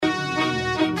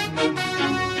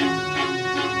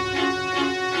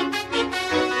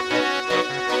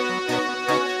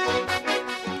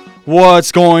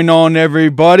What's going on,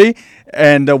 everybody?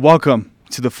 And welcome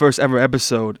to the first ever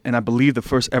episode, and I believe the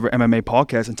first ever MMA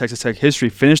podcast in Texas Tech history.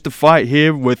 Finish the Fight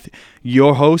here with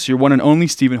your host, your one and only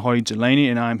Stephen Hardy Delaney,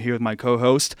 and I'm here with my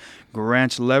co-host,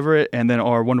 Grant Leverett, and then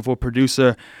our wonderful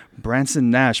producer,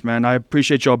 Branson Nash. Man, I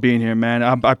appreciate y'all being here, man.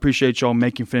 I appreciate y'all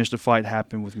making Finish the Fight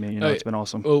happen with me. It's been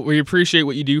awesome. Well, we appreciate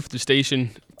what you do for the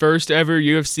station. First ever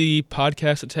UFC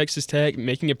podcast at Texas Tech,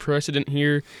 making a precedent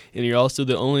here, and you're also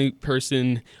the only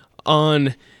person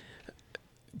on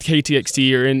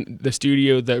KTXT or in the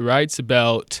studio that writes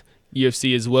about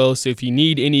UFC as well. So if you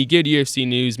need any good UFC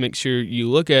news, make sure you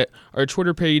look at our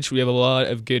Twitter page. We have a lot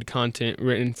of good content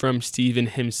written from Steven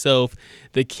himself,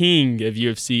 the king of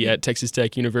UFC at Texas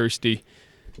Tech University.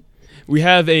 We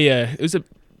have it was a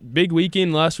big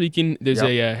weekend last weekend. There's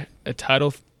a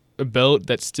title, a belt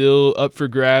that's still up for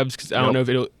grabs because I don't know if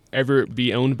it'll ever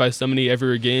be owned by somebody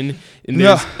ever again. And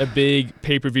there's a big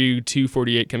pay-per-view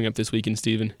 248 coming up this weekend,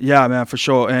 Steven. Yeah, man, for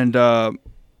sure. And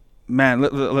man,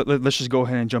 let's just go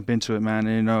ahead and jump into it, man.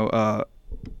 And,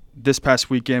 this past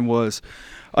weekend was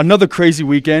another crazy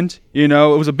weekend. It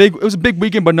was a big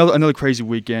weekend, but another crazy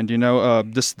weekend.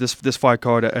 This fight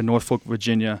card at Norfolk,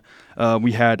 Virginia,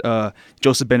 we had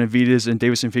Joseph Benavidez and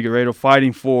Deiveson Figueiredo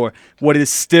fighting for what is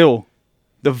still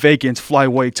the vacant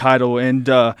flyweight title. And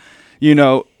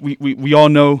we all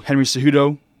know Henry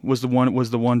Cejudo was the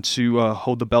one to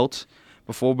hold the belt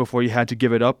before he had to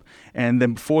give it up. And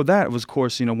then before that, it was, of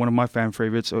course, one of my fan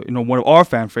favorites, one of our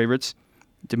fan favorites,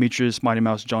 Demetrius Mighty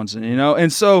Mouse Johnson,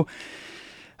 And so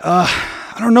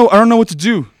I don't know what to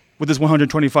do with this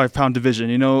 125-pound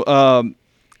division.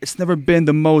 It's never been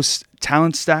the most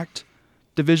talent-stacked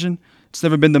division. It's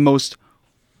never been the most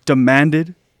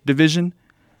demanded division.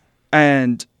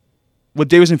 And with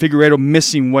Deiveson Figueiredo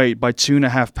missing weight by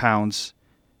 2.5 pounds,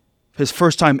 his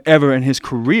first time ever in his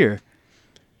career,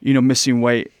 missing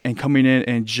weight and coming in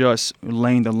and just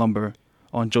laying the lumber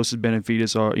on Joseph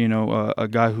Benavidez, or a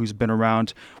guy who's been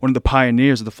around, one of the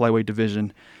pioneers of the flyweight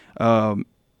division. To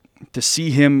see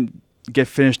him get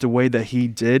finished the way that he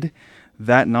did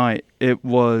that night, it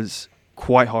was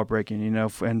quite heartbreaking.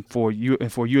 And for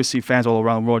UFC fans all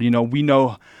around the world, we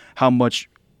know how much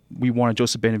we wanted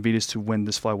Joseph Benavidez to win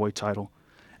this flyweight title,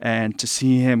 and to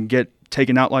see him get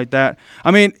taken out like that.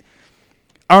 I mean,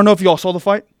 I don't know if y'all saw the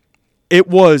fight. It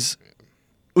was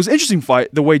an interesting fight,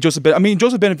 the way Joseph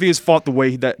Benavidez fought the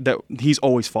way that he's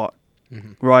always fought,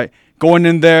 right? Going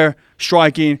in there,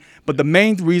 striking. But the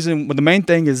main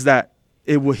thing is that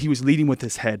he was leading with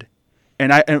his head.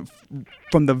 And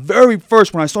from the very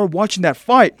first, when I started watching that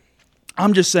fight,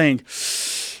 I'm just saying,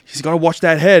 he's got to watch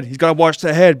that head. He's got to watch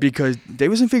that head, because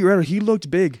Deiveson Figueiredo, he looked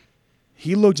big.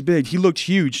 He looked big. He looked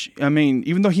huge. I mean,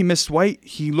 even though he missed weight,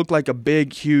 he looked like a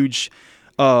big, huge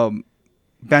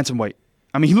bantamweight.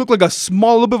 I mean, he looked like a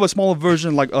little bit of a smaller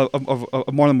version of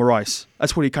Marlon Moraes.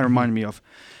 That's what he kind of reminded me of.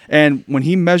 And when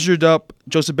he measured up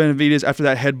Joseph Benavidez after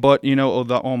that headbutt,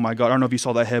 oh my God, I don't know if you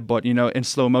saw that headbutt, in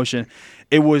slow motion.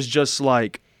 It was just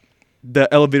like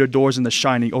the elevator doors in The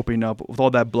Shining opening up with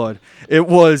all that blood. It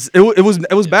was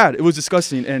bad. It was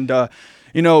disgusting. And I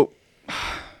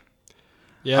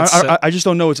just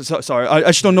don't know what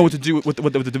to do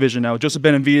with the division now. Joseph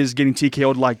Benavidez getting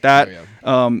TKO'd like that.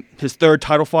 His third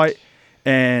title fight.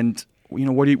 And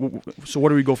where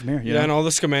do we go from here? And all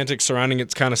the semantics surrounding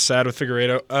it's kind of sad with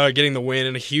Figueiredo getting the win,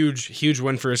 and a huge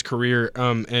win for his career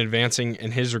and advancing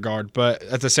in his regard. But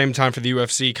at the same time, for the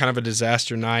UFC, kind of a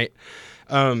disaster night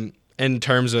in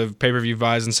terms of pay-per-view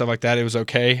buys and stuff like that. It was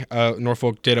okay.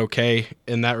 Norfolk did okay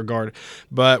in that regard.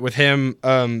 But with him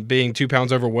being 2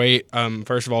 pounds overweight,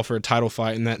 first of all, for a title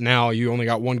fight, and that now you only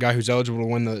got one guy who's eligible to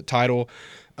win the title,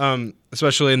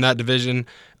 especially in that division,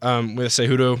 with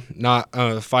Cejudo not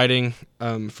fighting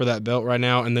for that belt right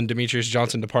now, and then Demetrius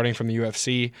Johnson departing from the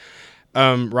UFC.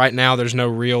 Right now, there's no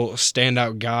real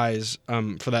standout guys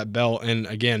for that belt, and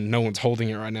again, no one's holding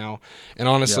it right now. And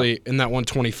honestly, in that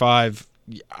 125,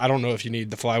 I don't know if you need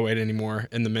the flyweight anymore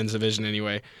in the men's division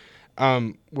anyway,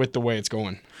 with the way it's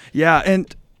going. Yeah,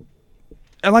 and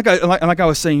like I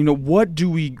was saying, what are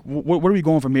we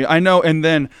going from here? I know, and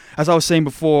then as I was saying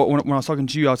before, when I was talking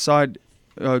to you outside,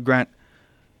 Grant,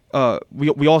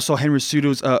 we all saw Henry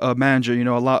Cejudo's a manager,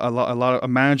 a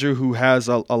manager who has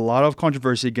a lot of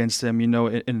controversy against him,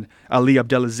 in Ali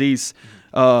Abdelaziz,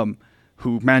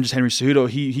 who manages Henry Cejudo.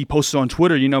 He posted on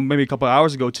Twitter, maybe a couple of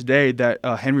hours ago today, that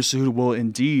Henry Cejudo will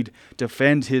indeed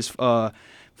defend his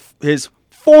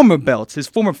former belts, his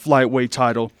former flyweight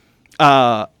title,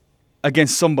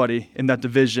 against somebody in that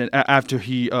division after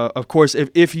he, of course,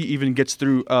 if he even gets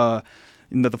through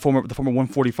the former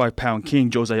 145-pound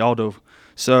king, Jose Aldo.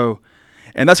 So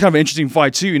And that's kind of an interesting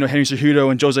fight too. Henry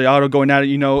Cejudo and Jose Aldo going at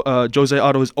it. Jose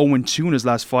Aldo is 0-2 in his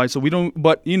last fight, so we don't.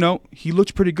 But he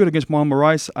looked pretty good against Marlon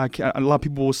Moraes. A lot of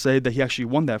people will say that he actually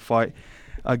won that fight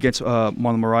against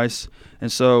Marlon Moraes,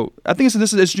 and so I think this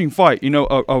is an interesting fight.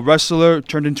 A wrestler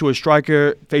turned into a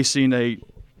striker facing a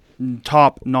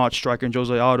top-notch striker in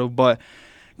Jose Aldo. But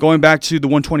going back to the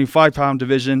 125-pound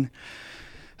division,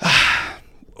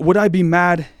 would I be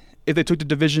mad if they took the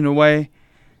division away?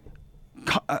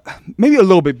 Maybe a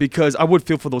little bit, because I would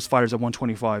feel for those fighters at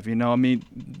 125. I mean,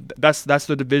 that's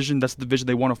the division. That's the division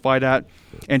they want to fight at,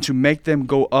 and to make them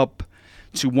go up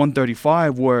to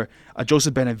 135, where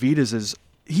Joseph Benavidez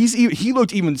he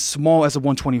looked even small as a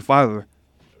 125er.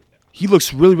 He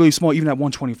looks really, really small even at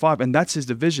 125, and that's his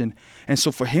division. And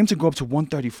so for him to go up to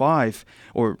 135,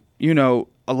 or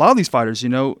a lot of these fighters,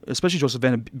 especially Joseph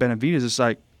Benavidez, it's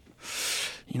like,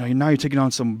 now you're taking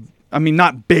on some. I mean,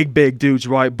 not big dudes,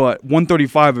 right? But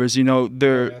 135ers,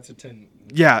 they're That's a 10.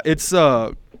 Yeah, it's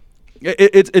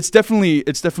definitely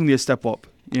a step up,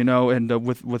 and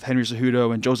with Henry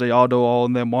Cejudo and Jose Aldo all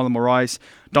in there, Marlon Moraes,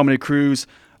 Dominic Cruz,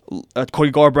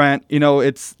 Cody Garbrandt,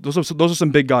 those are some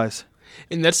big guys.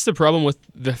 And that's the problem with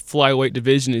the flyweight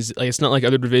division is it's not like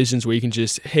other divisions where you can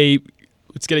just, hey,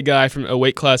 let's get a guy from a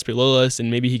weight class below us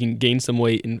and maybe he can gain some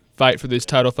weight and fight for this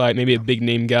title fight, maybe a big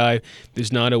name guy.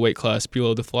 There's not a weight class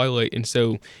below the flyweight, and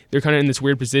so they're kind of in this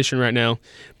weird position right now.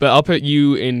 But I'll put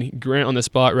you and Grant on the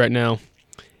spot right now.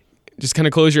 Just kind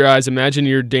of close your eyes. Imagine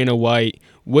you're Dana White.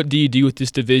 What do you do with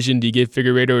this division? Do you give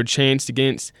Figueiredo a chance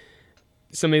against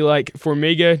somebody like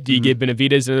Formiga? Do you give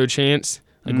Benavidez another chance?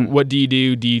 What do you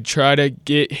do? Do you try to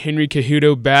get Henry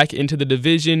Cejudo back into the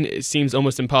division? It seems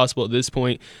almost impossible at this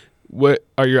point. What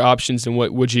are your options, and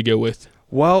what would you go with?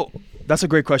 Well, that's a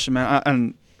great question, man.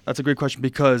 And that's a great question,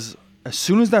 because as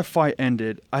soon as that fight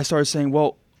ended, I started saying,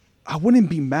 well, I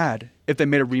wouldn't be mad if they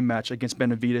made a rematch against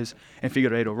Benavidez and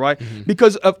Figueiredo, right? Mm-hmm.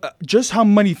 Because of just how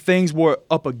many things were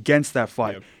up against that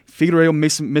fight. Yep.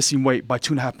 Figueiredo missing weight by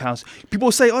 2.5 pounds. People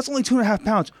say, oh, it's only 2.5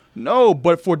 pounds. No,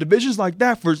 but for divisions like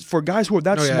that, for guys who are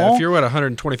that small. If you're at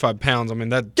 125 pounds, I mean,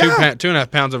 that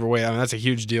 2.5 pounds overweight, I mean, that's a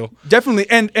huge deal. Definitely.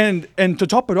 And to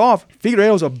top it off,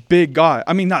 Figueiredo's a big guy.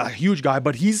 I mean, not a huge guy,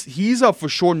 but he's a for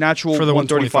sure natural for the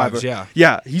 135. Yeah.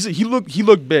 Yeah, he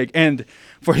looked big. And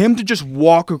for him to just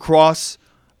walk across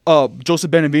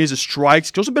Joseph Benavidez's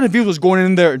strikes. Joseph Benavidez was going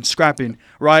in there and scrapping,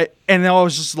 right? And I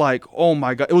was just like, oh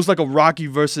my God. It was like a Rocky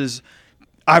versus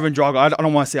Ivan Drago. I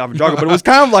don't want to say Ivan Drago, but it was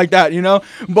kind of like that,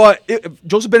 But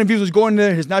Joseph Benavidez was going in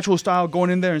there, his natural style, going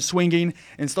in there and swinging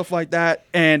and stuff like that.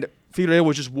 And Figueiredo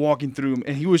was just walking through him.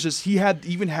 And he had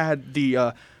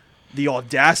the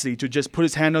audacity to just put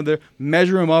his hand on there,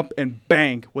 measure him up, and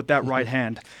bang with that right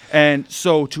hand. And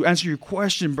so to answer your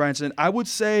question, Branson, I would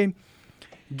say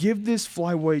give this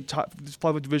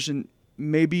flyweight division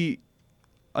maybe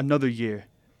another year,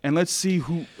 and let's see if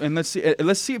Henry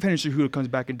Cejudo comes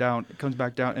back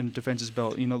down and defends his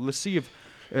belt. Let's see if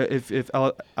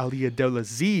Ali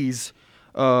Abdelaziz,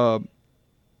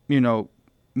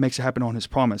 makes it happen on his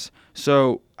promise.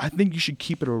 So I think you should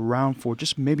keep it around for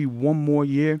just maybe one more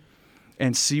year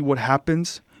and see what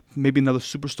happens. Maybe another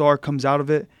superstar comes out of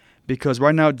it. Because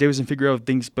right now, Deiveson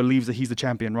Figueiredo believes that he's the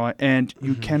champion, right? And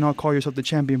you cannot call yourself the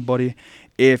champion, buddy,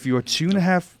 if you're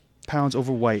 2.5 pounds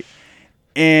overweight.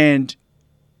 And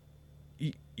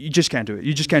you just can't do it.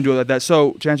 You just can't do it like that.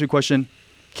 So to answer your question,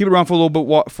 keep it around for a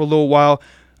little while.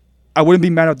 I wouldn't be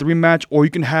mad at the rematch, or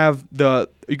you can have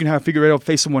Figueiredo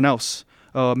face someone else.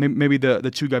 Maybe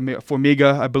the two guy,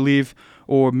 Formiga, I believe,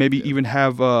 or maybe even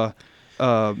have an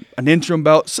interim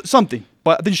belt, something.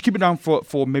 But I think you should keep it down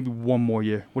for maybe one more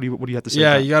year. What do you have to say?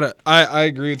 Yeah, you gotta. I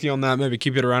agree with you on that. Maybe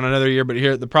keep it around another year. But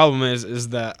here, the problem is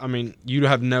that you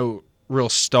have no real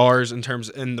stars in terms.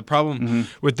 And the problem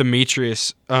with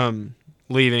Demetrius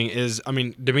leaving is,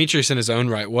 Demetrius in his own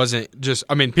right wasn't just.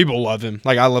 People love him.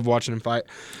 Like, I love watching him fight.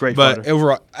 Great but fighter.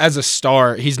 Overall, as a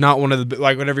star, he's not one of the,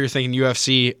 like, whenever you're thinking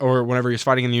UFC or whenever he was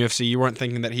fighting in the UFC, you weren't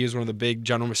thinking that he was one of the big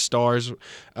ginormous stars.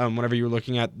 Whenever you were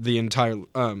looking at the entire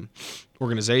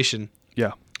organization.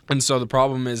 Yeah. And so the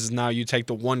problem is now you take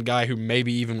the one guy who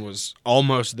maybe even was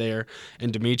almost there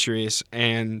in Demetrius,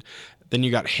 and then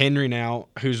you got Henry now,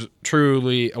 who's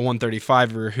truly a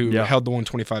 135er who held the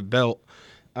 125 belt.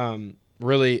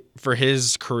 Really, for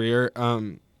his career,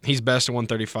 he's best at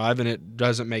 135, and it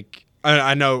doesn't make –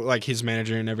 I know, like, his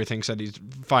manager and everything said he'd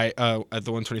fight at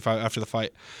the 125 after the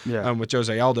fight with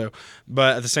Jose Aldo.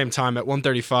 But at the same time, at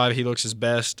 135, he looks his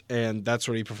best, and that's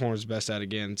what he performs best at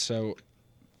again. So –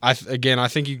 I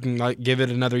think you can give it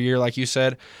another year, like you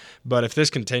said. But if this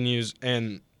continues,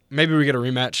 and maybe we get a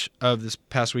rematch of this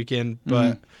past weekend,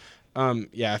 but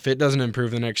Yeah, if it doesn't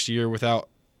improve the next year without,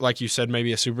 like you said,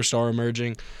 maybe a superstar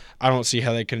emerging, I don't see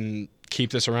how they can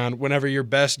keep this around whenever your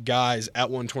best guys at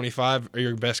 125 are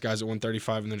your best guys at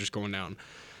 135 and they're just going down.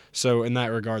 So in that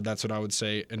regard, that's what I would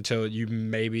say until you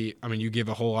you give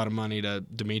a whole lot of money to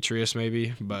Demetrius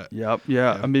maybe, but Yep.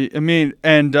 Yeah. I mean,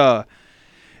 and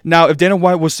now if Dana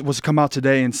White was to come out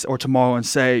today or tomorrow and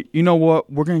say, you know what,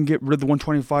 we're gonna get rid of the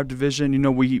 125 division. You know,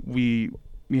 we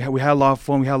had a lot of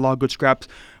fun, we had a lot of good scraps,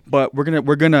 but we're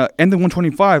gonna end the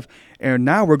 125, and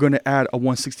now we're gonna add a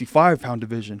 165-pound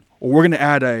division, or we're gonna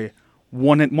add a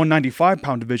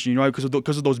 195-pound division, you know,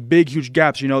 because of those big, huge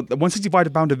gaps. You know, the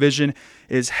 165-pound division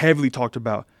is heavily talked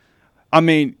about. I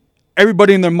mean,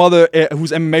 everybody and their mother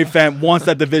who's an MMA fan wants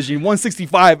that division.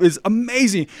 165 is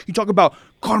amazing. You talk about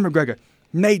Conor McGregor,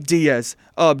 Nate Diaz,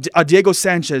 Diego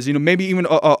Sanchez, you know, maybe even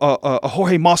a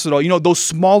Jorge Masvidal, you know, those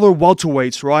smaller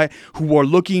welterweights, right, who are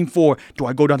looking for, do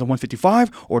I go down to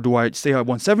 155 or do I stay at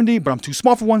 170, but I'm too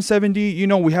small for 170? You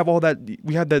know, we have all that.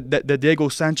 We have the Diego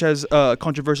Sanchez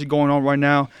controversy going on right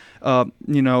now.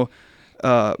 You know,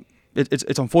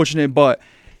 it's unfortunate, but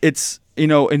it's, you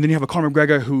know, and then you have a Conor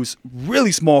McGregor who's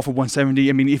really small for 170.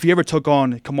 I mean, if he ever took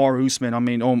on Kamaru Usman, I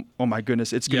mean, oh my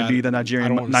goodness, it's going to be the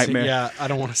Nigerian nightmare. I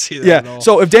don't want to see that at all.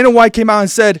 So if Dana White came out and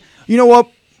said, you know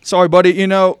what, sorry, buddy, you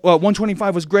know,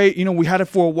 125 was great. You know, we had it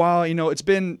for a while. You know, it's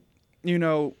been, you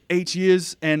know, 8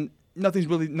 years and nothing's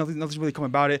really come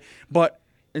about it. But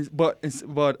we're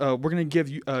going to give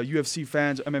UFC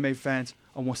fans, MMA fans,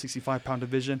 a 165-pound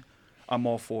division. I'm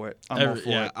all for it.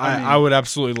 I would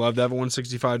absolutely love to have a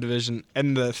 165 division.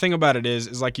 And the thing about it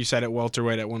is like you said, at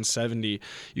welterweight at 170,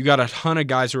 you got a ton of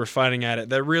guys who are fighting at it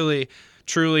that really,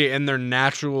 truly in their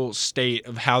natural state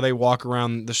of how they walk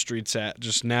around the streets at,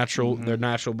 just natural, their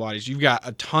natural bodies. You've got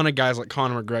a ton of guys like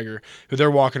Conor McGregor who they're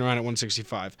walking around at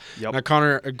 165. Yep. Now,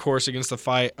 Conor, of course, against the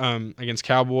fight against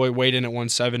Cowboy, weighed in at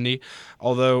 170,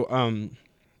 although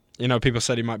you know, people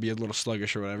said he might be a little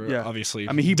sluggish or whatever. Yeah. Obviously,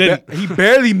 I mean, he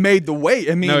barely made the weight.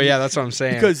 I mean, no, yeah, that's what I'm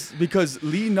saying. Because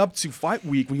leading up to fight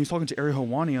week, when he was talking to Ariel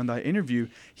Helwani on that interview,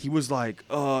 he was like,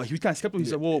 he was kind of skeptical. He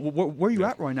said, "Well, where are you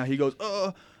at right now?" He goes,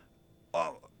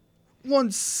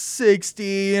 160,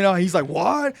 you know. He's like,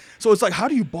 what? So it's like, how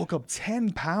do you bulk up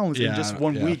 10 pounds in just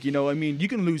 1 week? You know, I mean, you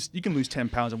can lose 10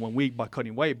 pounds in 1 week by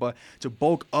cutting weight, but to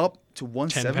bulk up to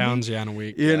 170, 10 pounds, in a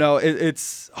week. You know,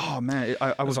 it's oh man,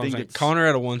 I would think it's Conor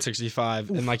at a 165,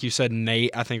 and like you said,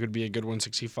 Nate, I think would be a good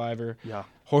 165er. Yeah.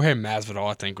 Jorge Masvidal,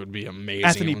 I think, would be amazing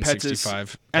Anthony at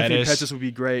 165. Anthony Pettis would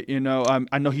be great. You know,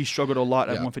 I know he struggled a lot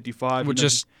at 155. With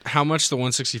just how much the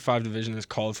 165 division is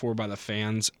called for by the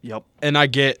fans. Yep. And I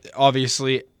get,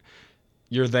 obviously,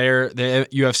 you're there. The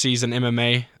UFC's an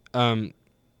MMA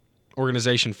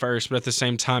organization first, but at the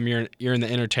same time, you're in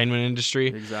the entertainment industry.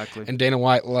 Exactly. And Dana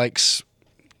White likes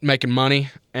making money.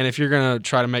 And if you're going to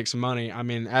try to make some money, I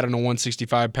mean, adding a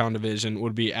 165-pound division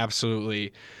would be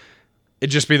absolutely...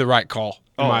 It'd just be the right call,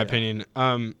 in my opinion.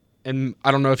 And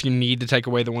I don't know if you need to take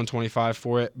away the 125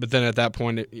 for it, but then at that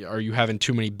point, are you having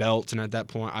too many belts? And at that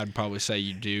point, I'd probably say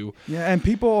you do. Yeah, and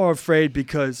people are afraid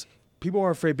because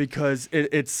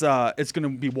it's going to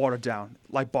be watered down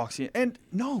like boxing. And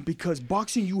no, because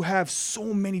boxing, you have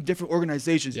so many different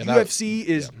organizations. Yeah, UFC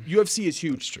is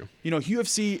huge. That's true. You know,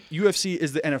 UFC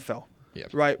is the NFL. Yeah.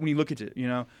 Right? When you look at it, you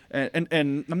know, and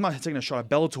I'm not taking a shot at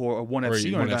Bellator or ONE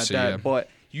FC or anything like that, but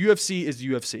UFC is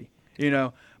UFC, you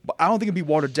know. But I don't think it'd be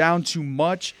watered down too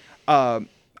much. I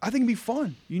think it'd be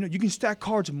fun. You know, you can stack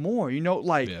cards more. You know,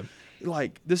 like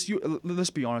this. Let's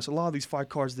be honest. A lot of these fight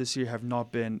cards this year have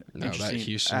not been interesting. That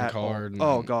Houston at card.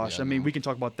 All. Oh gosh, I mean, we can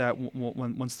talk about that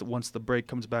once the break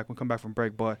comes back. When we come back from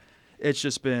break, but it's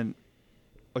just been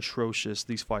atrocious,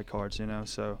 these fight cards. You know,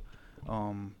 so.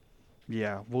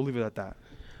 Yeah, we'll leave it at that.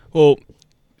 Well,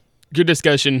 good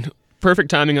discussion. Perfect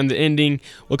timing on the ending.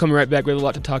 We'll come right back with a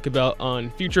lot to talk about on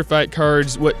future fight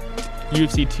cards, what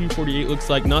UFC 248 looks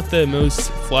like. Not the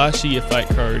most flashy of fight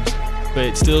cards, but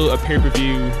it's still a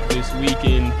pay-per-view this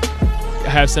weekend. I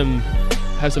have some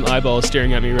eyeballs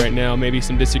staring at me right now, maybe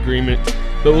some disagreement.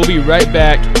 But we'll be right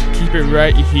back. Keep it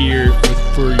right here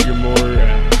for your more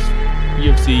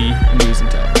UFC news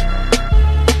and talk.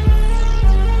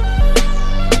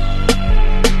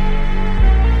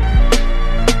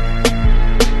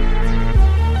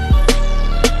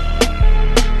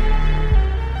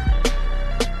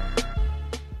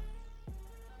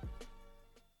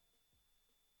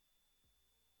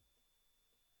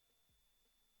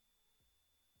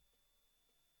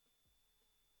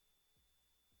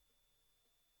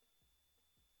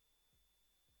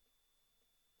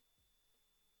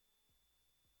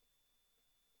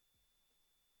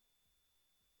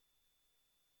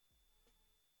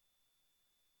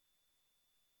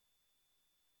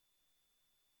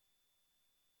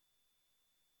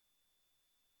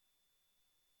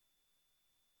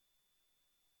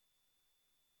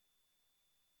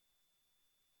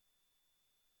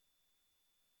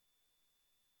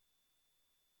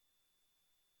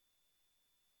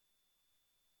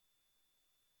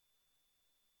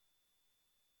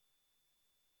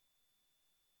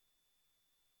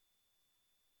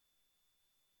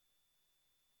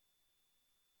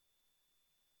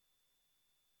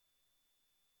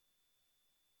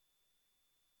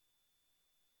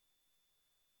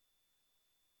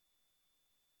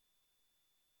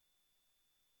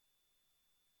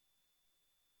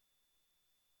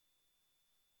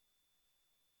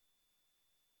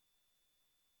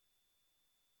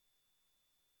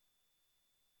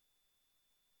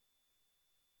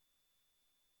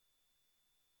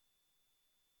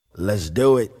 Let's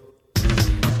do it.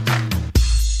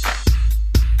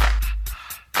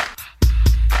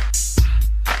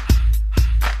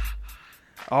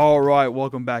 All right,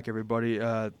 welcome back, everybody.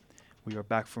 We are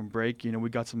back from break. We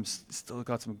got still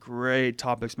got some great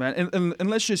topics, man. And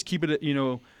let's just keep it,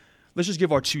 let's just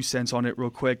give our 2 cents on it real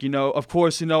quick. Of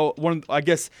course, I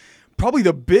guess probably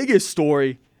the biggest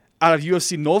story out of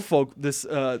UFC Norfolk this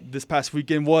past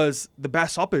weekend was the bad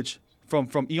stoppage from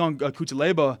Ion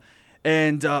Cutelaba,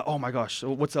 and oh my gosh,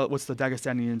 what's the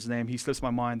Dagestanian's name? He slips my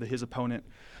mind. His opponent.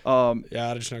 Yeah,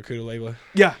 I just know Cutelaba.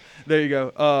 Yeah, there you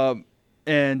go.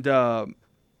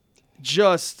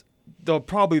 Just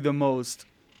probably the most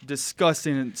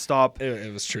disgusting stop.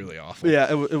 It was truly awful.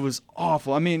 Yeah, it was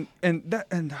awful. I mean, and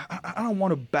I don't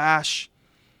want to bash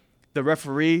the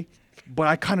referee, but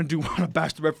I kind of do want to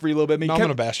bash the referee a little bit. I mean, I'm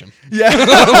gonna bash him. Yeah.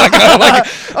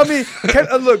 I mean,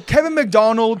 look, Kevin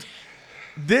McDonald.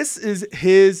 This is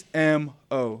his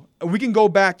MO. We can go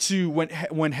back to when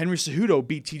Henry Cejudo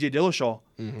beat T.J. Dillashaw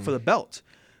for the belt.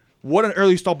 What an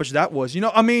early stoppage that was.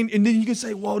 I mean, and then you can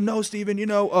say, well, no, Steven, Henry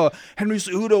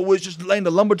Cejudo was just laying the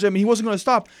lumber to him. He wasn't going to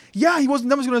stop. Yeah, he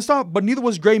wasn't never going to stop, but neither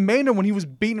was Gray Maynard when he was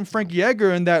beating Frankie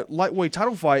Edgar in that lightweight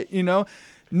title fight,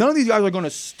 None of these guys are going to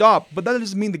stop, but that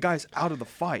doesn't mean the guy's out of the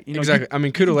fight. Exactly. I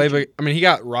mean, Cutelaba, he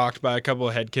got rocked by a couple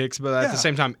of head kicks, but at the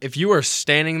same time, if you are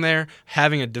standing there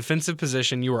having a defensive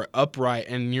position, you are upright,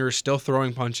 and you're still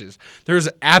throwing punches, there's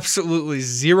absolutely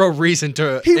zero reason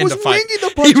to end a fight. He was winging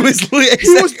the punches.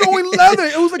 He was throwing leather.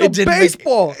 It was like a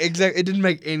baseball. Exactly. It didn't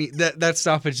make any that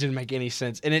stoppage didn't make any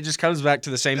sense, and it just comes back to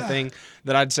the same thing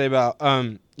that I'd say about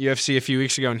UFC a few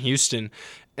weeks ago in Houston,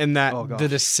 and that the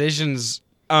decisions.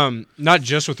 Not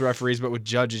just with referees, but with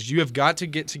judges. You have got to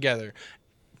get together,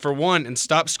 for one, and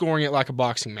stop scoring it like a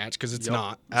boxing match, because it's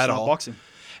not at all. Boxing.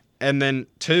 And then,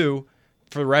 2,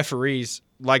 for referees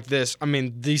like this, I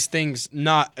mean, these things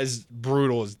not as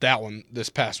brutal as that one this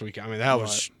past week. I mean, that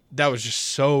was just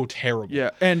so terrible.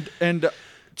 Yeah, and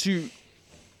to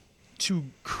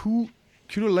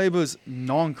Cutelaba's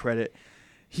non-credit,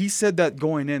 he said that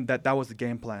going in that was the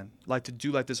game plan, like to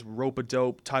do like this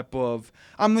rope-a-dope type of.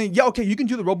 I mean, yeah, okay, you can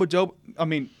do the rope-a-dope. I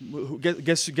mean,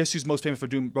 guess who's most famous for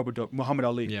doing rope-a-dope? Muhammad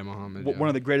Ali. Yeah, Muhammad. One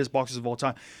of the greatest boxers of all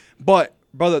time. But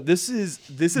brother, this is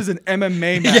an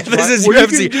MMA match. Yeah, this is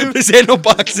UFC. This ain't no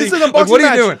boxing. This is a boxing what are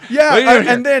match. you doing? Yeah,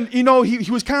 and then he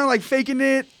was kind of like faking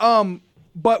it.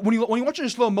 But when you watch it in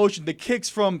slow motion, the kicks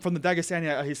from the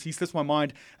Dagestani, he slips my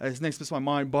mind. His name slips my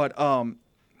mind. But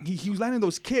he was landing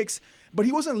those kicks. But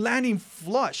he wasn't landing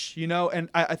flush, And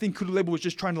I think Cutelaba was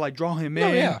just trying to like draw him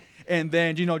in, and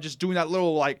then just doing that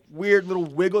little like weird little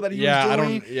wiggle that he was doing.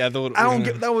 I don't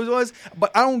get that was,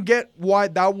 but I don't get why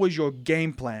that was your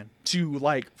game plan to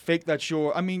like fake that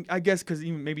you're. I mean, I guess because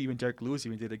maybe even Derek Lewis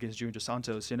even did it against Junior Dos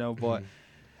Santos, But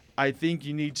I think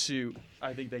you need to.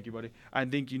 Thank you, buddy. I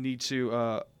think you need to.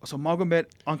 So Magomed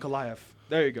Ankalaev.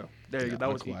 There you go.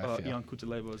 That was Ion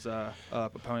Cutelaba's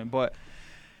opponent, but.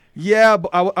 Yeah,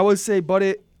 but I would say,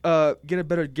 buddy, get a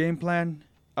better game plan.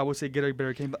 I would say get a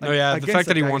better game plan. No, yeah, the fact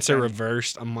that he wants it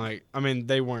reversed, I'm like, I mean,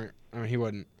 they weren't. I mean, he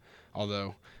wasn't.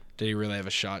 Although, did he really have a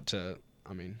shot to?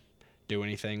 I mean, do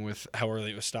anything with how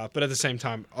early it was stopped? But at the same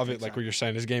time, like what you're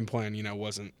saying, his game plan,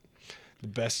 wasn't the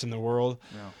best in the world.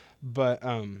 No. But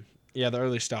yeah, the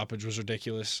early stoppage was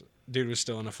ridiculous. Dude was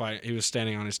still in a fight. He was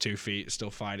standing on his 2 feet,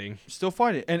 still fighting.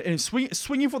 And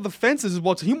swinging for the fences as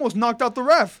well. He almost knocked out the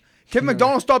ref. Kevin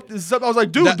McDonald stopped. I was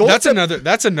like, dude, that's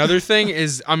another thing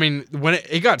is, I mean, when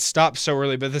it got stopped so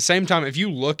early, but at the same time, if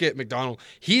you look at McDonald,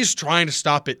 he's trying to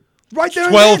stop it right there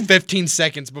 12, 15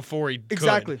 seconds before he could.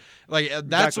 Exactly. Like,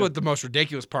 that's what the most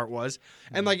ridiculous part was.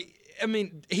 And, like, I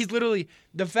mean, he's literally,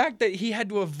 the fact that he had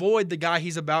to avoid the guy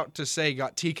he's about to say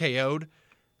got TKO'd,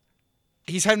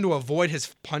 he's having to avoid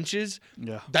his punches.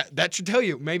 Yeah. That should tell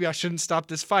you, maybe I shouldn't stop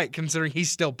this fight considering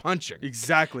he's still punching.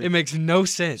 Exactly. It makes no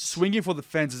sense. Swinging for the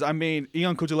fences. I mean,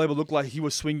 Ion Cutelaba looked like he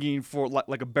was swinging for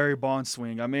like a Barry Bonds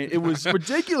swing. I mean, it was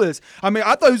ridiculous. I mean,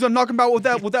 I thought he was going to knock him out with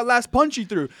that last punch he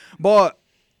threw. But,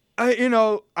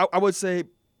 I would say,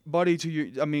 buddy, to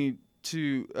you, I mean,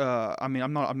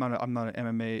 I'm not an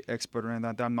MMA expert or anything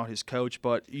like that. I'm not his coach,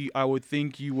 but I would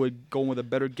think you would go with a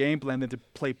better game plan than to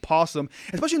play possum,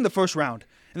 especially in the first round.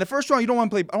 In the first round, you don't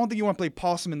want to play. I don't think you want to play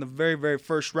possum in the very, very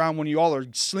first round when you all are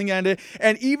slinging at it.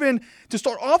 And even to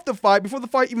start off the fight, before the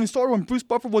fight even started, when Bruce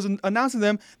Buffer was announcing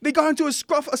them, they got into a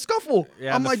scuffle.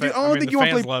 Yeah, I'm like, dude, I don't think you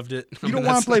want to play. Loved it. You don't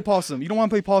want to play possum. You don't want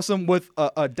to play possum with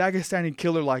a Dagestani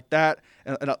killer like that,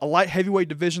 and a light heavyweight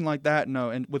division like that. No,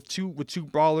 and with two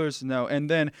brawlers, no. And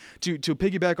then to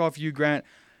piggyback off you, Grant.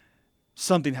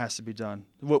 something has to be done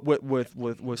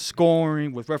with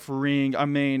scoring, with refereeing. I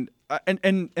mean,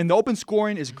 and the open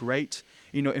scoring is great.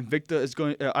 You know, Invicta is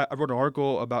going. I wrote an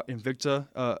article about Invicta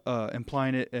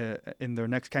implying it in their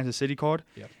next Kansas City card,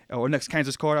 or next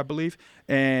Kansas card, I believe.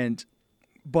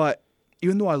 But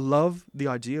even though I love the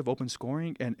idea of open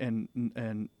scoring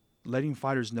and letting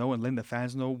fighters know and letting the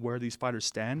fans know where these fighters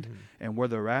stand and where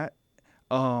they're at,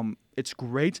 it's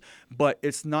great, but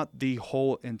it's not the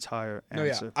whole entire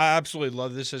answer. No, I absolutely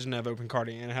love this decision to have open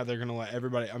carding and how they're going to let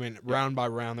everybody, I mean, round by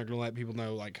round, they're going to let people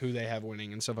know, like, who they have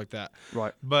winning and stuff like that.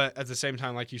 Right. But at the same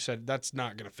time, like you said, that's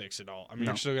not going to fix it all. I mean,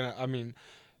 No. you're still going to, I mean,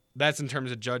 that's in terms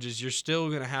of judges. You're still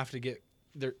going to have to get,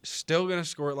 they're still going to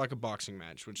score it like a boxing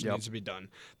match, which needs to be done.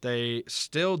 They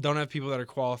still don't have people that are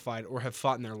qualified or have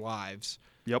fought in their lives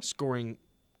scoring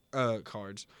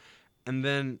cards. And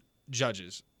then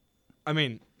judges. I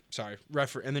mean, sorry,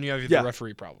 referee, and then you have the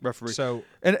referee problem. Referee. So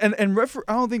I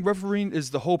don't think refereeing is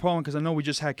the whole problem, because I know we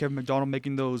just had Kevin McDonald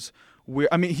making those weird.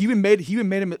 I mean, he even made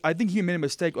him. I think he made a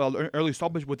mistake early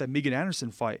stoppage with that Megan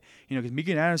Anderson fight. You know, because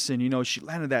Megan Anderson, you know, she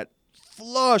landed that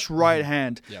flush right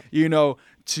hand. You know,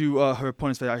 to her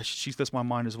opponent's face. She slips my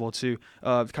mind as well too.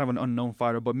 Kind of an unknown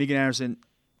fighter, but Megan Anderson,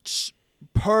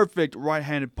 perfect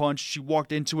right-handed punch. She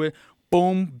walked into it.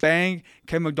 Boom, bang,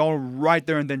 Kevin McDonald right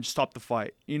there, and then stopped the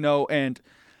fight. You know, and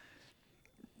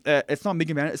it's not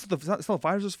Megan Anderson. It's not the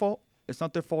fighters' fault. It's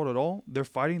not their fault at all. They're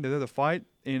fighting. They're there to fight.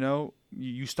 You know,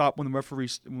 you stop when the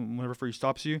referee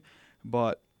stops you,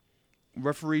 but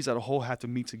referees as a whole have to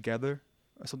meet together.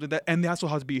 Something that, and they also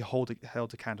have to be held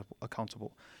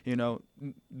accountable. You know,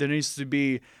 there needs to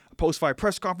be post-fight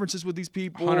press conferences with these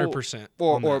people, 100%,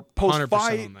 or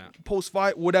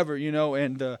post-fight, whatever. You know,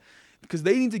 and because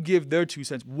they need to give their 2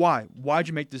 cents. Why'd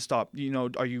you make this stop? You know,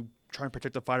 are you trying to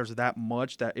protect the fighters that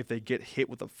much that if they get hit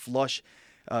with a flush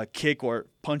kick or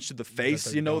punch to the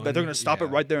face, you know, that they're going to stop it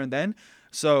right there and then?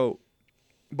 So,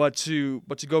 but to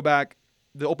go back,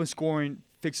 the open scoring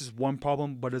fixes one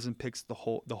problem, but doesn't fix the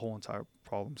whole entire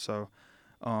problem. So,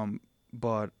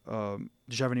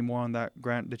 did you have any more on that,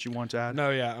 Grant, that you want to add? No,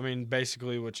 yeah. I mean,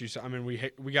 basically what you said. I mean,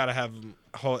 we got to have them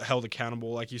held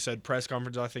accountable. Like you said, press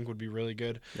conference I think would be really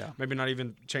good. Yeah. Maybe not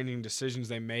even changing decisions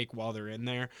they make while they're in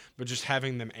there, but just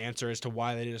having them answer as to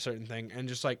why they did a certain thing. And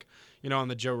just like, you know, on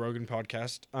the Joe Rogan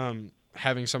podcast,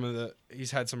 having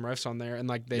he's had some refs on there, and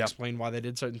like they explain why they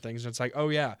did certain things. And it's like, oh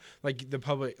yeah, like the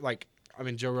public, like, I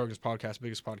mean, Joe Rogan's podcast,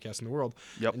 biggest podcast in the world,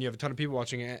 and you have a ton of people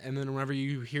watching it, and then whenever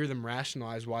you hear them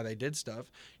rationalize why they did stuff,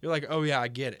 you're like, oh, yeah, I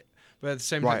get it. But at the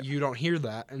same time, you don't hear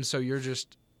that, and so you're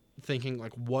just thinking,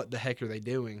 like, what the heck are they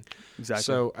doing? Exactly.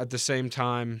 So at the same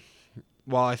time,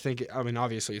 while I think, I mean,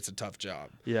 obviously it's a tough job.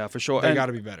 Yeah, for sure. They got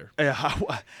to be better. Yeah,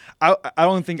 I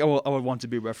don't think I would want to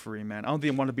be a referee, man. I don't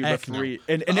think I want to be a referee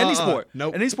in any sport.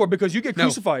 Nope. In any sport, because you get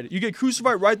crucified. You get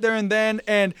crucified right there and then,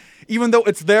 and even though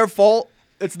it's their fault,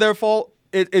 it's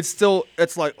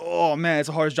like, oh man, it's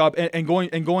a hard job. And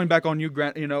going back on you,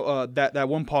 Grant, you know, that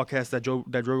one podcast that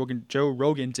Joe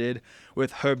Rogan did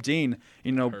with Herb Dean,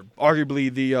 you know,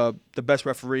 arguably the best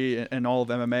referee in all of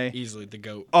MMA, easily the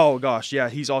GOAT. Oh gosh, yeah,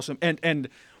 he's awesome. And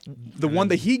the one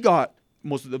that he got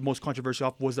the most controversial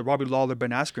off was the Robbie Lawler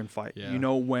Ben Askren fight. Yeah. You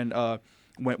know, when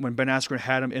Ben Askren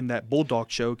had him in that bulldog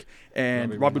choke,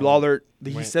 and Robbie Lawler,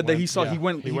 he went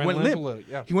limp. He went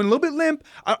a little bit limp.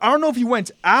 I don't know if he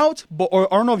went out,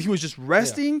 or I don't know if he was just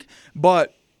resting,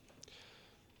 but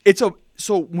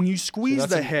so when you squeeze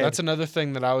the head. That's another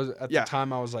thing that I was at the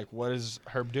time. I was like, what is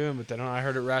Herb doing? But then I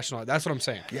heard it rationalize. That's what I'm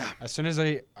saying. Yeah. As soon as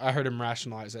I heard him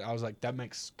rationalize it, I was like, that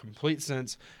makes complete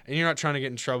sense. And you're not trying to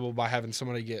get in trouble by having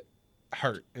somebody get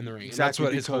hurt in the ring. Exactly. That's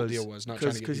what his whole deal was. Not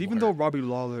trying to get because even though Robbie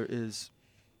Lawler is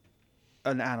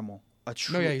an animal,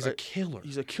 he's a killer.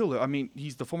 He's a killer. I mean,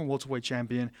 he's the former welterweight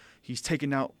champion. He's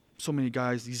taken out so many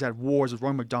guys. He's had wars with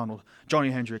Roy McDonald, Johnny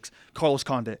Hendricks, Carlos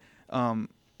Condit,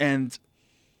 and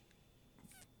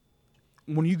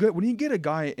when you get a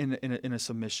guy in a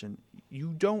submission,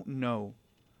 you don't know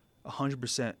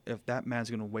 100% if that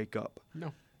man's gonna wake up.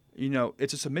 No. You know,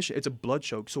 it's a submission. It's a blood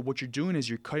choke. So what you're doing is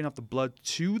you're cutting off the blood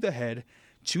to the head,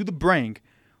 to the brain,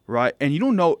 right? And you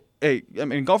don't know. Hey, I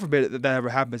mean, God forbid that ever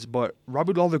happens, but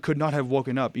Robbie Lawler could not have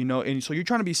woken up, you know? And so you're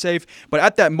trying to be safe. But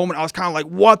at that moment, I was kind of like,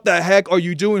 what the heck are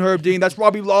you doing, Herb Dean? That's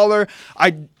Robbie Lawler.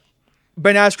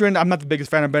 Ben Askren, I'm not the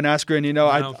biggest fan of Ben Askren, you know?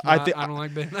 I don't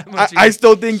like Ben that much. I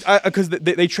still think, because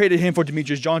they traded him for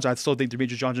Demetrius Johnson, I still think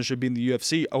Demetrius Johnson should be in the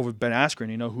UFC over Ben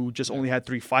Askren, you know, who just only had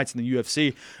 3 fights in the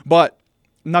UFC. But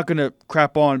I'm not going to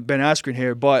crap on Ben Askren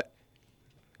here, but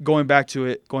going back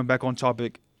on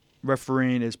topic,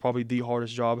 refereeing is probably the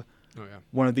hardest job. Oh, yeah.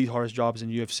 One of the hardest jobs in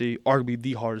UFC, arguably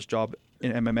the hardest job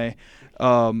in MMA.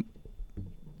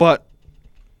 But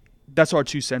that's our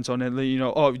 2 cents on it. You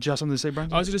know, oh, did you have something to say,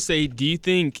 Brian? I was going to say, do you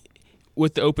think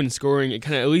with the open scoring, it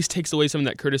kind of at least takes away some of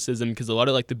that criticism? Because a lot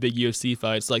of like the big UFC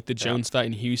fights, like the Jones fight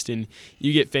in Houston,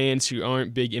 you get fans who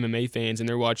aren't big MMA fans, and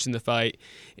they're watching the fight,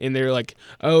 and they're like,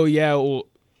 oh, yeah, well,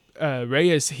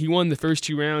 Reyes, he won the first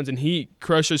 2 rounds, and he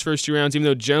crushed those first 2 rounds, even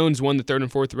though Jones won the 3rd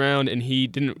and 4th round, and he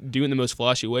didn't do it in the most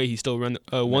flashy way. He still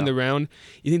won the round.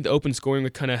 You think the open scoring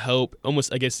would kind of help,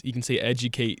 almost, I guess you can say,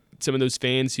 educate some of those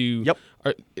fans who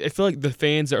are, I feel like the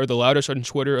fans that are the loudest on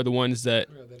Twitter are the ones that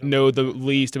know the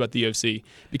least about the UFC,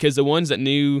 because the ones that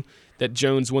knew that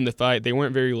Jones won the fight, they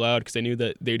weren't very loud because they knew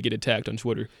that they would get attacked on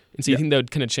Twitter. And so you think that would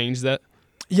kind of change that?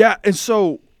 Yeah, and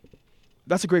so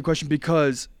that's a great question,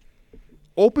 because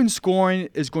open scoring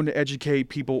is going to educate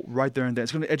people right there and then.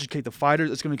 It's going to educate the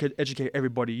fighters. It's going to educate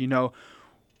everybody. You know,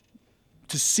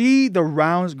 to see the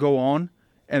rounds go on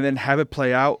and then have it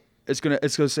play out, it's gonna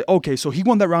say, okay, so he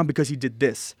won that round because he did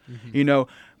this. You know,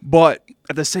 but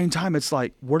at the same time, it's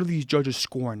like, what are these judges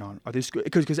scoring on? Are they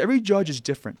because every judge is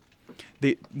different.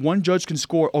 One judge can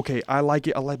score, okay, I like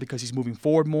because he's moving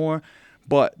forward more,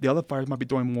 but the other fighters might be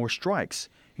throwing more strikes.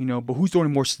 You know, but who's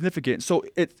throwing more significant? So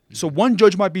one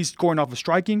judge might be scoring off of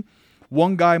striking,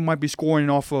 one judge might be scoring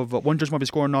off of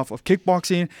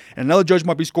kickboxing, and another judge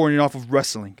might be scoring off of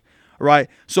wrestling, right?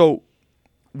 So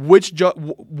what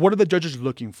are the judges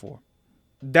looking for?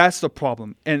 That's the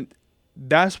problem, and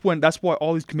that's why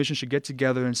all these commissions should get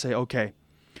together and say, okay,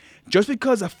 just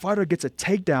because a fighter gets a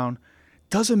takedown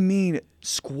doesn't mean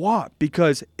squat,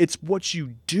 because it's what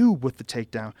you do with the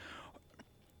takedown.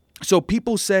 So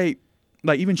people say,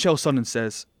 like even Chael Sonnen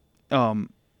says, getting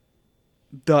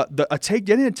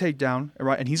a takedown,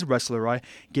 right? And he's a wrestler, right?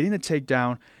 Getting a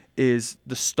takedown is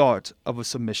the start of a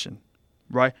submission,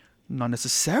 right? Not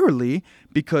necessarily,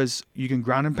 because you can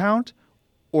ground and pound,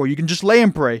 or you can just lay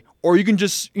and pray, or you can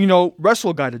just, you know,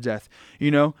 wrestle a guy to death, you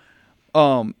know?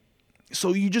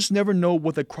 So you just never know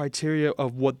what the criteria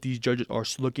of what these judges are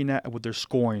looking at and what they're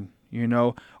scoring. You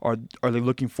know, are they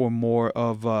looking for more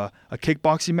of a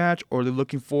kickboxing match, or are they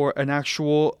looking for an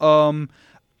actual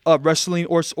wrestling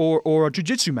or a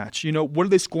jiu-jitsu match? You know, what are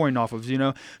they scoring off of? You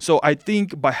know, so I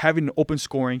think by having an open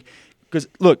scoring, because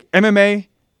look, MMA,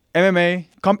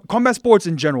 combat sports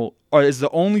in general is the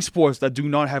only sports that do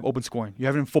not have open scoring. You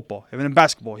have it in football, you have it in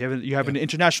basketball, you have it in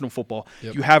international football,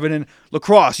 you have it in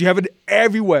lacrosse, you have it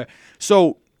everywhere.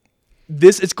 So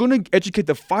it's going to educate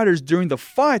the fighters during the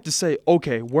fight to say,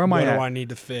 okay, where am I at? What do I need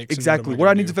to fix? Exactly. What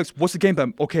I need to fix? What's the game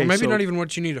plan? Okay, or maybe not even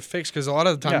what you need to fix, because a lot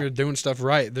of the time you're doing stuff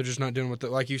right. They're just not doing what,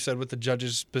 like you said, what the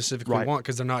judges specifically want,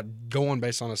 because they're not going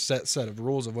based on a set of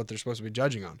rules of what they're supposed to be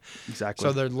judging on. Exactly.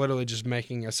 So they're literally just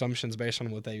making assumptions based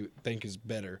on what they think is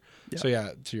better. Yeah. So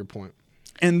yeah, to your point.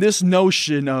 And this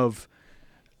notion of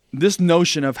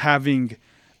having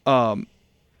the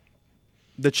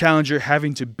challenger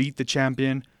having to beat the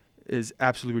champion is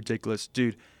absolutely ridiculous,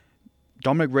 dude.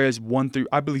 Dominic Reyes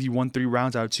I believe he won 3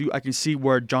 rounds out of 2. I can see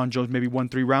where John Jones maybe won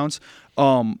 3 rounds.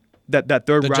 That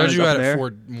third round. The judge is who up had there.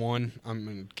 it 4-1. I'm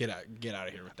gonna get out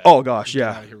of here with that. Oh gosh, Get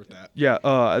out of here with that. Yeah.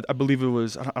 I believe it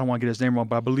was. I don't want to get his name wrong,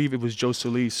 but I believe it was Joe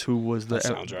Solis who was the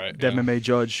MMA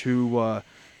judge who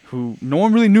no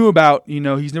one really knew about. You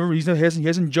know, he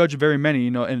hasn't judged very many.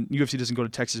 You know, and UFC doesn't go to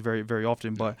Texas very very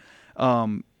often, but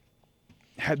the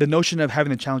notion of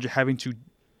having the challenger having to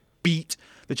beat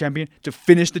the champion to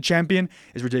finish the champion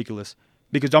is ridiculous,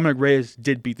 because Dominic Reyes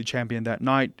did beat the champion that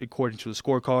night according to the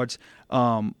scorecards.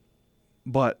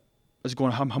 But let's go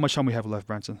on. How much time we have left,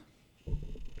 Branson?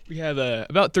 We have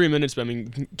about 3 minutes, but I mean,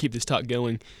 we can keep this talk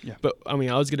going. Yeah. But I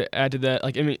mean, I was gonna add to that.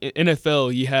 Like, I mean, in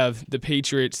NFL, you have the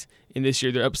Patriots, and this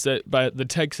year they're upset by the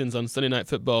Texans on Sunday Night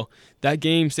Football. That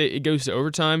game, say it goes to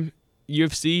overtime.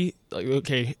 UFC, like,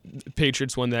 okay,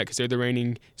 Patriots won that because they're the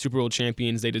reigning Super Bowl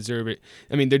champions. They deserve it.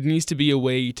 I mean, there needs to be a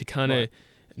way to kind of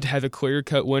to have a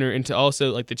clear-cut winner, and to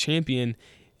also, like, the champion,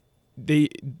 they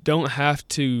don't have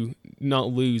to not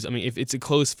lose. I mean, if it's a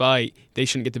close fight, they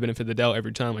shouldn't get the benefit of the doubt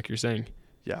every time, like you're saying.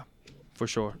 Yeah, for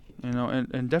sure. You know,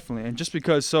 and definitely. And just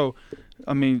because,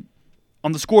 I mean,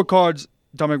 on the scorecards,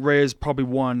 Dominic Reyes probably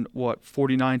won,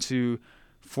 49 to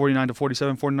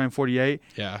 47, 49-48.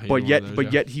 Yeah. But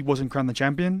yet he wasn't crowned the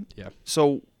champion. Yeah.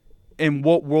 So in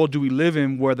what world do we live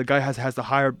in where the guy has the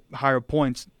higher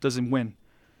points doesn't win?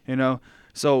 You know?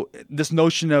 So this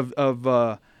notion of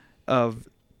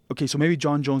okay, so maybe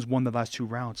John Jones won the last 2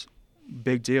 rounds.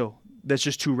 Big deal. That's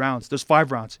just 2 rounds. There's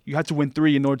 5 rounds. You have to win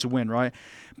 3 in order to win, right?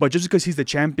 But just because he's the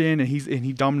champion and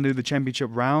he dominated the championship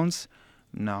rounds,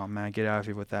 no, man, get out of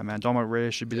here with that, man. Dominic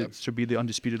Reyes should be the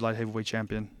undisputed light heavyweight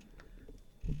champion.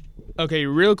 Okay,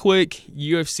 real quick,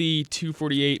 UFC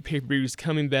 248 pay-per-view is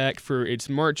coming back for its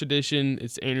March edition,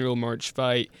 its annual March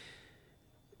fight.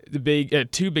 the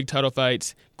two big title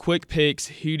fights. Quick picks.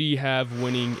 Who do you have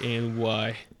winning and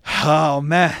why? Oh,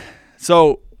 man.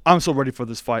 So I'm so ready for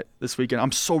this fight this weekend.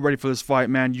 I'm so ready for this fight,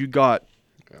 man. You got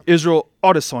Israel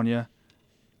Adesanya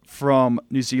from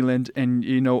New Zealand, and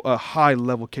a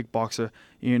high-level kickboxer.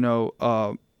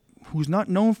 Who's not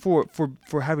known for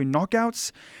having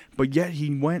knockouts, but yet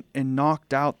he went and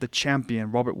knocked out the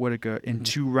champion Robert Whittaker in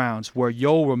 2 rounds. Where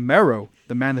Yoel Romero,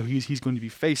 the man that he's going to be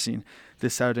facing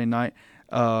this Saturday night,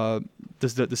 the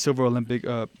silver Olympic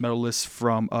medalist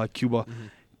from Cuba,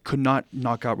 could not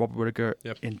knock out Robert Whittaker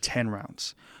in 10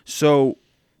 rounds. So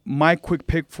my quick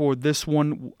pick for this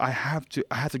one, I have to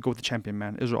go with the champion,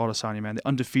 man, Israel Adesanya, man, the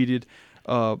undefeated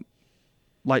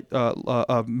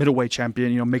middleweight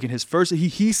champion, making his first.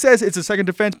 He says it's a second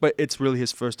defense, but it's really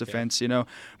his first defense,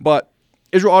 But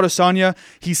Israel Adesanya,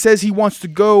 he says he wants to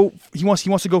go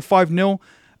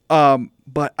 5-0,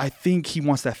 but I think he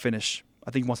wants that finish.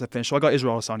 So I got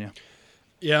Israel Adesanya.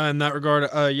 Yeah, in that regard,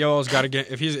 Yoel's got to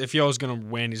get if Yoel's going to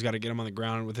win, he's got to get him on the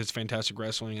ground with his fantastic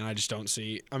wrestling, and I just don't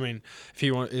see. I mean,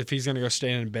 if he's going to go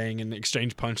stand and bang and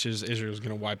exchange punches, Israel's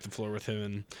going to wipe the floor with him,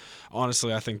 and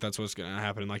honestly, I think that's what's going to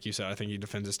happen. And like you said, I think he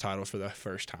defends his title for the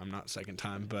first time, not second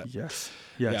time, but yes,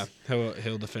 yeah,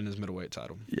 he'll defend his middleweight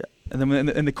title. Yeah, and then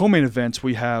in the co-main events,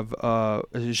 we have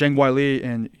Zhang Weili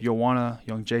and Joanna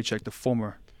Jędrzejczyk, the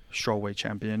former strawweight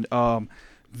champion.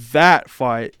 That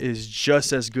fight is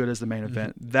just as good as the main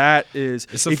event. That is,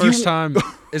 it's the first time.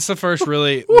 It's the first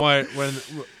really when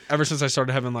ever since I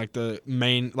started having like the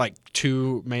main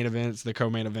 2 main events, the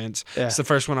co-main events. Yeah. It's the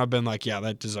first one I've been like, yeah,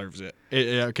 that deserves it.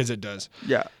 Because it does.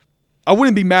 Yeah, I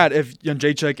wouldn't be mad if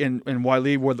Jędrzejczyk and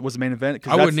Weili was the main event.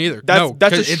 I wouldn't either.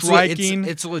 That's a striking.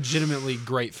 It's a legitimately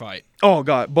great fight. Oh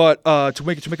God! But to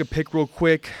make a pick real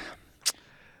quick.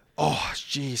 Oh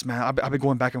jeez, man, I've been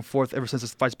going back and forth ever since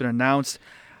this fight's been announced.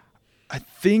 I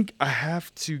think I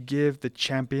have to give the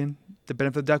champion the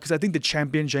benefit of the doubt because I think the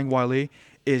champion, Zhang Weili,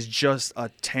 is just a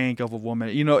tank of a woman.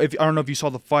 I don't know if you saw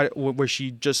the fight where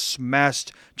she just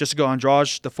smashed Jessica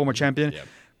Andrade, the former champion. Yeah.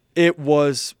 It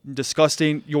was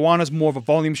disgusting. Joanna's more of a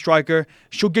volume striker.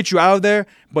 She'll get you out of there,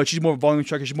 but she's more of a volume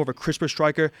striker. She's more of a crisper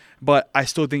striker. But I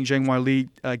still think Zhang Weili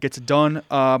gets it done.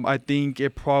 I think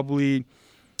it probably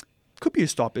could be a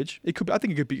stoppage. I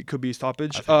think it could be a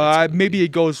stoppage. Maybe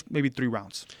it goes 3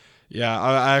 rounds. Yeah,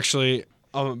 I actually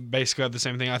basically have the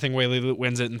same thing. I think Weili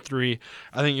wins it in 3.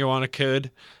 I think Joanna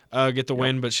could get the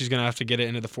win, but she's gonna have to get it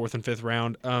into the 4th and 5th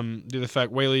round. Due to the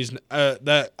fact Weili's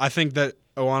I think that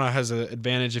Joanna has an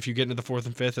advantage if you get into the 4th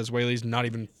and 5th, as Weili's not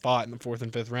even fought in the 4th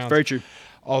and 5th rounds. Very true.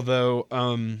 Although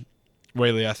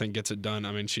Weili, I think, gets it done.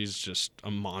 I mean, she's just a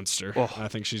monster. Oh. I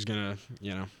think she's going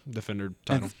to, defend her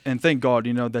title. And thank God,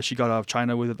 that she got out of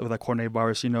China with that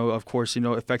coronavirus, of course,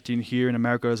 affecting here in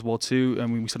America as well, too.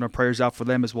 And we send our prayers out for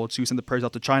them as well, too. Send the prayers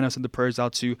out to China, send the prayers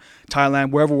out to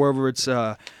Thailand, wherever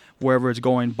it's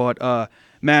going. But,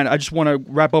 man, I just want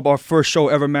to wrap up our first show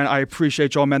ever, man. I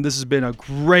appreciate y'all, man. This has been a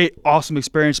great, awesome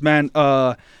experience, man.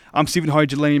 I'm Stephen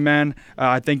Hardy Delaney, man.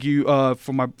 I thank you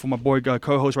for my boy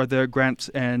co-host right there, Grant,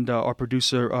 and our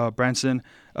producer, Branson.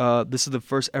 This is the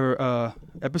first ever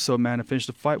episode, man, to finish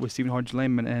the fight with Stephen Hardy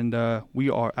Delaney, and we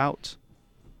are out.